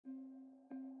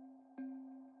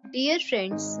Dear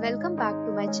friends, welcome back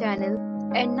to my channel,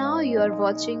 and now you are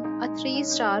watching a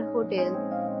 3-star hotel.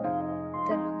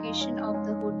 The location of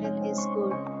the hotel is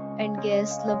good and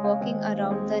guests love walking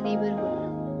around the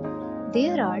neighborhood.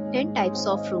 There are 10 types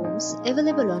of rooms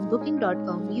available on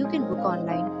booking.com. You can book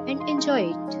online and enjoy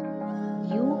it.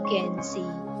 You can see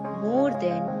more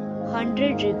than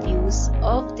 100 reviews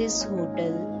of this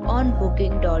hotel on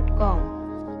booking.com.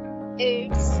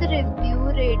 Its review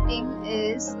rating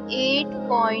is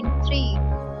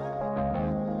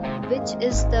 8.3, which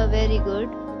is the very good.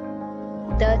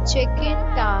 The check-in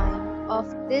time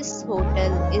of this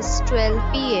hotel is 12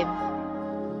 p.m.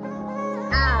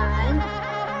 and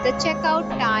the checkout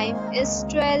time is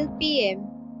 12 p.m.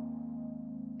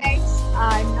 Pets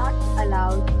are not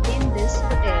allowed in this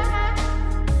hotel.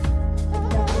 The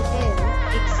hotel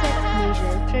accepts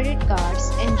major credit cards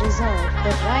and reserves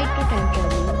the right to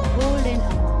temporarily hold an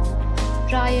amount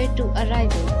prior to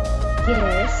arrival.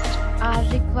 Guests are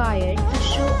required to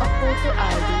show a photo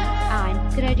ID and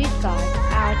credit card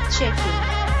at check-in.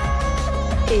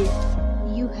 If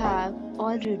you have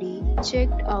already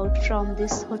checked out from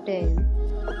this hotel,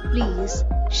 please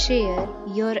share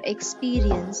your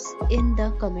experience in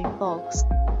the comment box.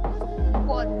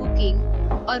 For booking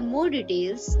or more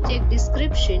details, check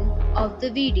description of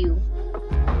the video.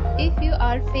 If you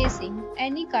are facing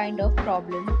any kind of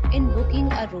problem in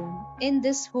booking a room in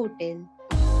this hotel,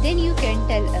 then you can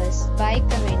tell us by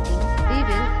commenting. We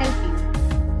will help you.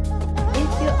 If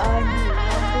you are new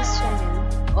on this channel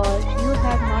or you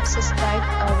have not subscribed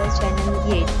our channel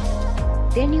yet,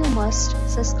 then you must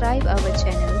subscribe our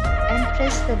channel and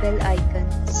press the bell icon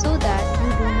so that you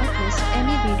do not miss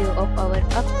any video of our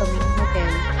upcoming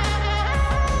hotel.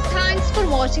 Thanks for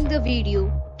watching the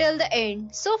video till the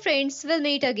end. So friends, we'll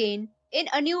meet again in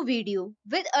a new video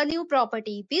with a new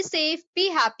property. Be safe, be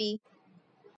happy.